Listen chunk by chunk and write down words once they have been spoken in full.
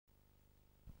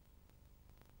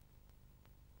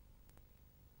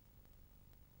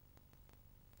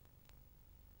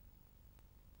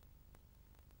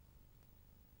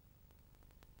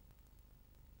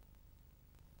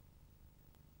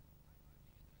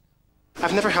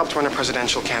I've never helped run a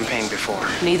presidential campaign before.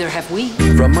 Neither have we.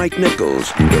 From Mike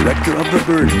Nichols, director of The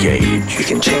Birdcage, You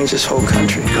can change this whole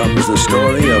country. comes the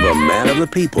story of a man of the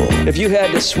people. If you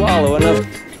had to swallow enough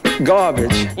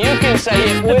garbage, you can say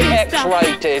it we're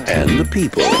X-rated. And the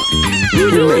people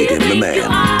who made him the man.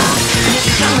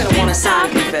 I'm gonna want a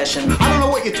side confession. I don't know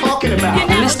what you're talking about.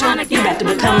 Mister, you're about to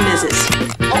become Mrs.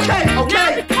 Okay.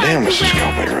 Damn, this is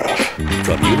gonna be rough.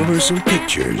 From Universal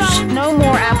Pictures, No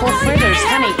more apple fritters,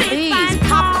 honey, please.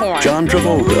 Popcorn. John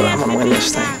Travolta, I'm gonna win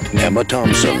this thing. Emma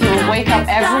Thompson, He will wake up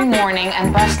every morning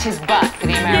and bust his butt for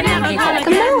the American people.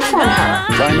 The move on her.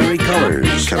 Primary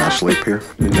Colors, Can I sleep here?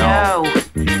 No.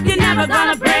 You're never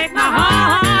gonna break my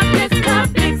heart. It's the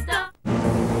big stuff.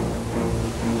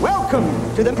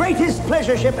 Welcome to the greatest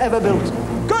pleasure ship ever built.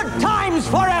 Good times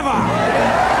forever!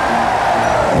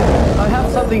 I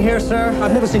have something here, sir.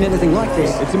 I've never seen anything like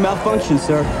this. It's a malfunction,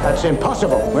 sir. That's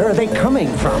impossible. Where are they coming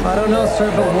from? I don't know,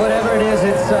 sir, but whatever it is,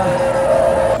 it's,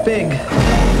 big.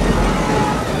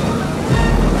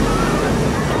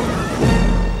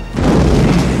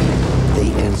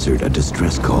 they answered a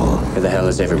distress call. Where the hell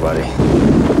is everybody?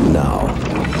 Now,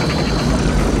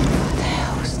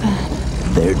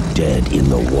 they're dead in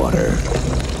the water.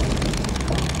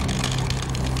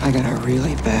 I got a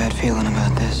really bad feeling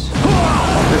about this.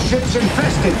 The ship's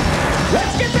infested.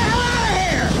 Let's get the hell out of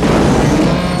here!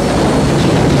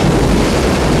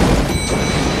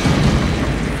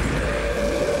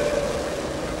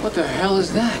 What the hell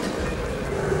is that?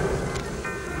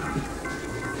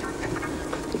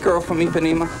 The girl from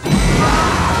Ipanema.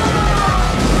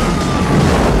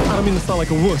 I don't mean to sound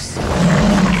like a wuss,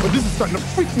 but this is starting to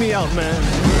freak me out, man.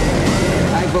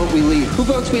 I vote we leave. Who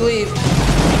votes we leave?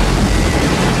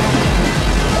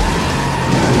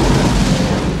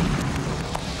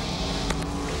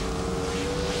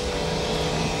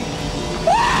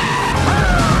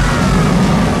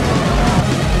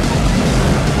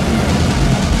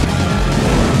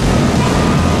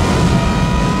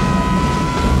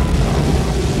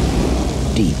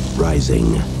 Deep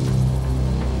Rising.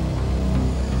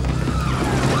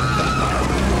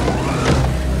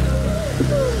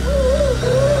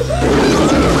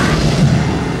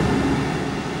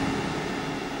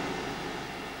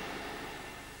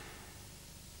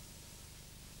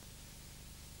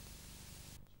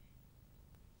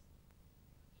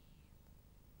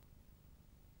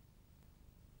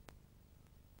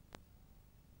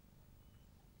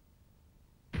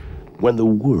 When the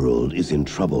world is in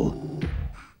trouble,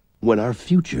 when our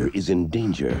future is in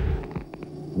danger,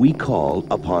 we call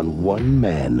upon one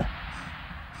man.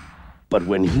 But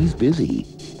when he's busy,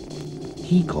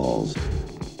 he calls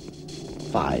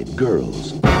 5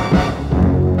 girls.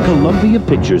 Columbia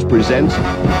Pictures presents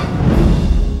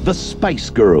The Spice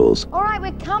Girls. All right,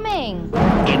 we're coming.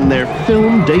 In their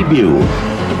film debut,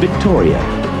 Victoria,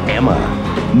 Emma,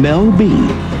 Mel B,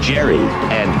 Jerry,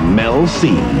 and Mel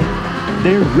C.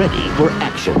 They're ready for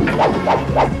action.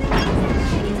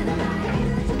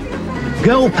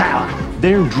 Girl power.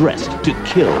 They're dressed to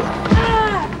kill.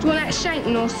 Do you want that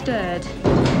shaken or stirred?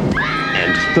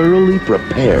 And thoroughly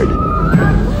prepared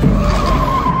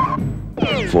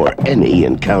for any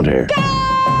encounter.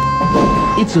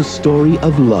 It's a story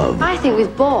of love. I think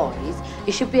with boys,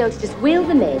 you should be able to just wheel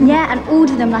them in. Yeah, and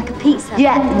order them like a pizza.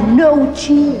 Yeah, no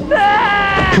cheese.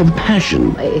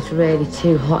 Compassion. It's really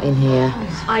too hot in here.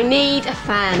 I need a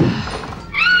fan.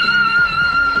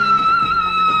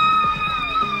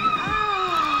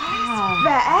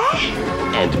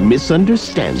 And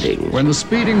misunderstanding. When the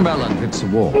speeding melon hits the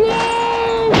wall,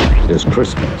 there's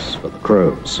Christmas for the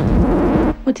crows.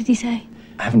 What did he say?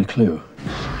 I haven't a clue.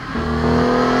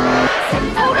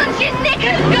 Hold on to your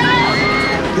knickers, girl!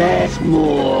 That's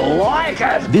more like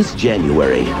it. This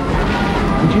January.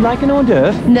 Would you like an hors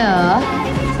d'oeuvre? No.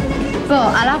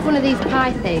 But I'll have one of these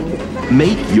pie things.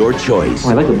 Make your choice. Oh,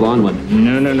 I like the blonde one.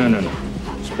 No.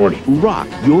 Sporty. Rock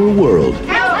your world.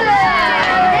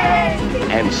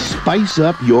 And spice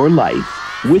up your life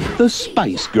with the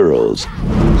Spice Girls.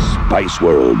 Spice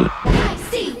World.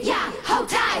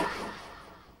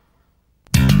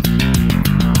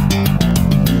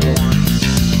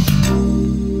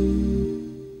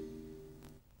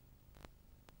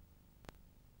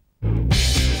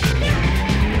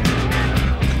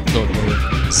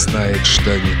 Кто-то знает,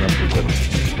 что они напутаны.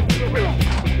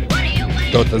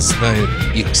 Кто-то знает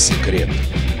их секрет.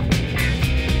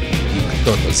 И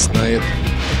кто-то знает,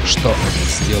 что они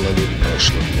сделали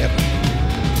прошлым летом.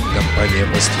 Компания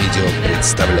 «Мосвидео»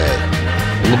 представляет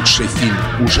лучший фильм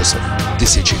ужасов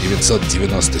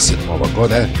 1997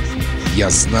 года «Я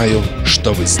знаю,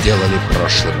 что вы сделали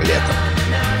прошлым летом».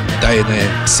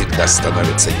 Тайное всегда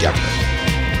становится явным.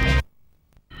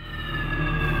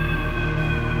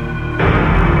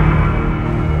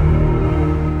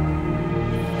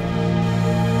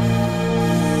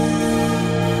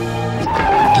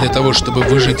 того, чтобы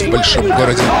выжить в большом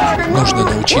городе, нужно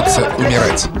научиться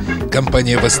умирать.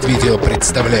 Компания West Video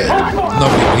представляет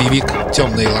новый боевик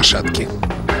 «Темные лошадки».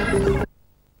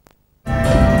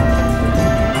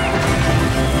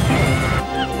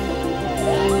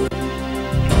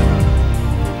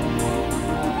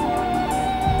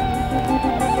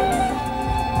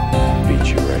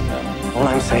 All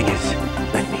I'm saying is,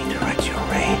 let me direct your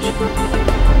rage.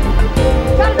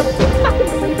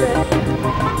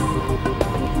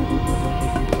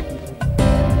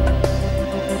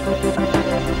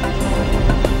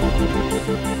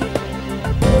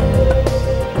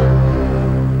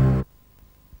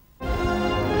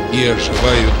 И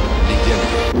оживают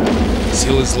легенды.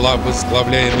 Силы зла,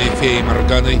 возглавляемые феей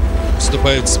Морганой,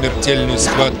 вступают в смертельную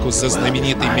схватку за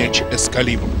знаменитый меч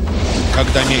Эскалибур.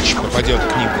 Когда меч попадет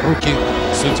к ним в руки,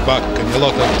 судьба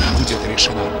Камелота будет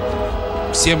решена.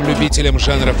 Всем любителям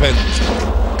жанра фэнтези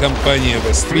компания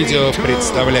West Video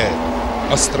представляет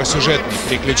остросюжетный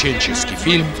приключенческий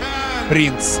фильм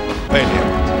 «Принц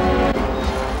Вэлиант».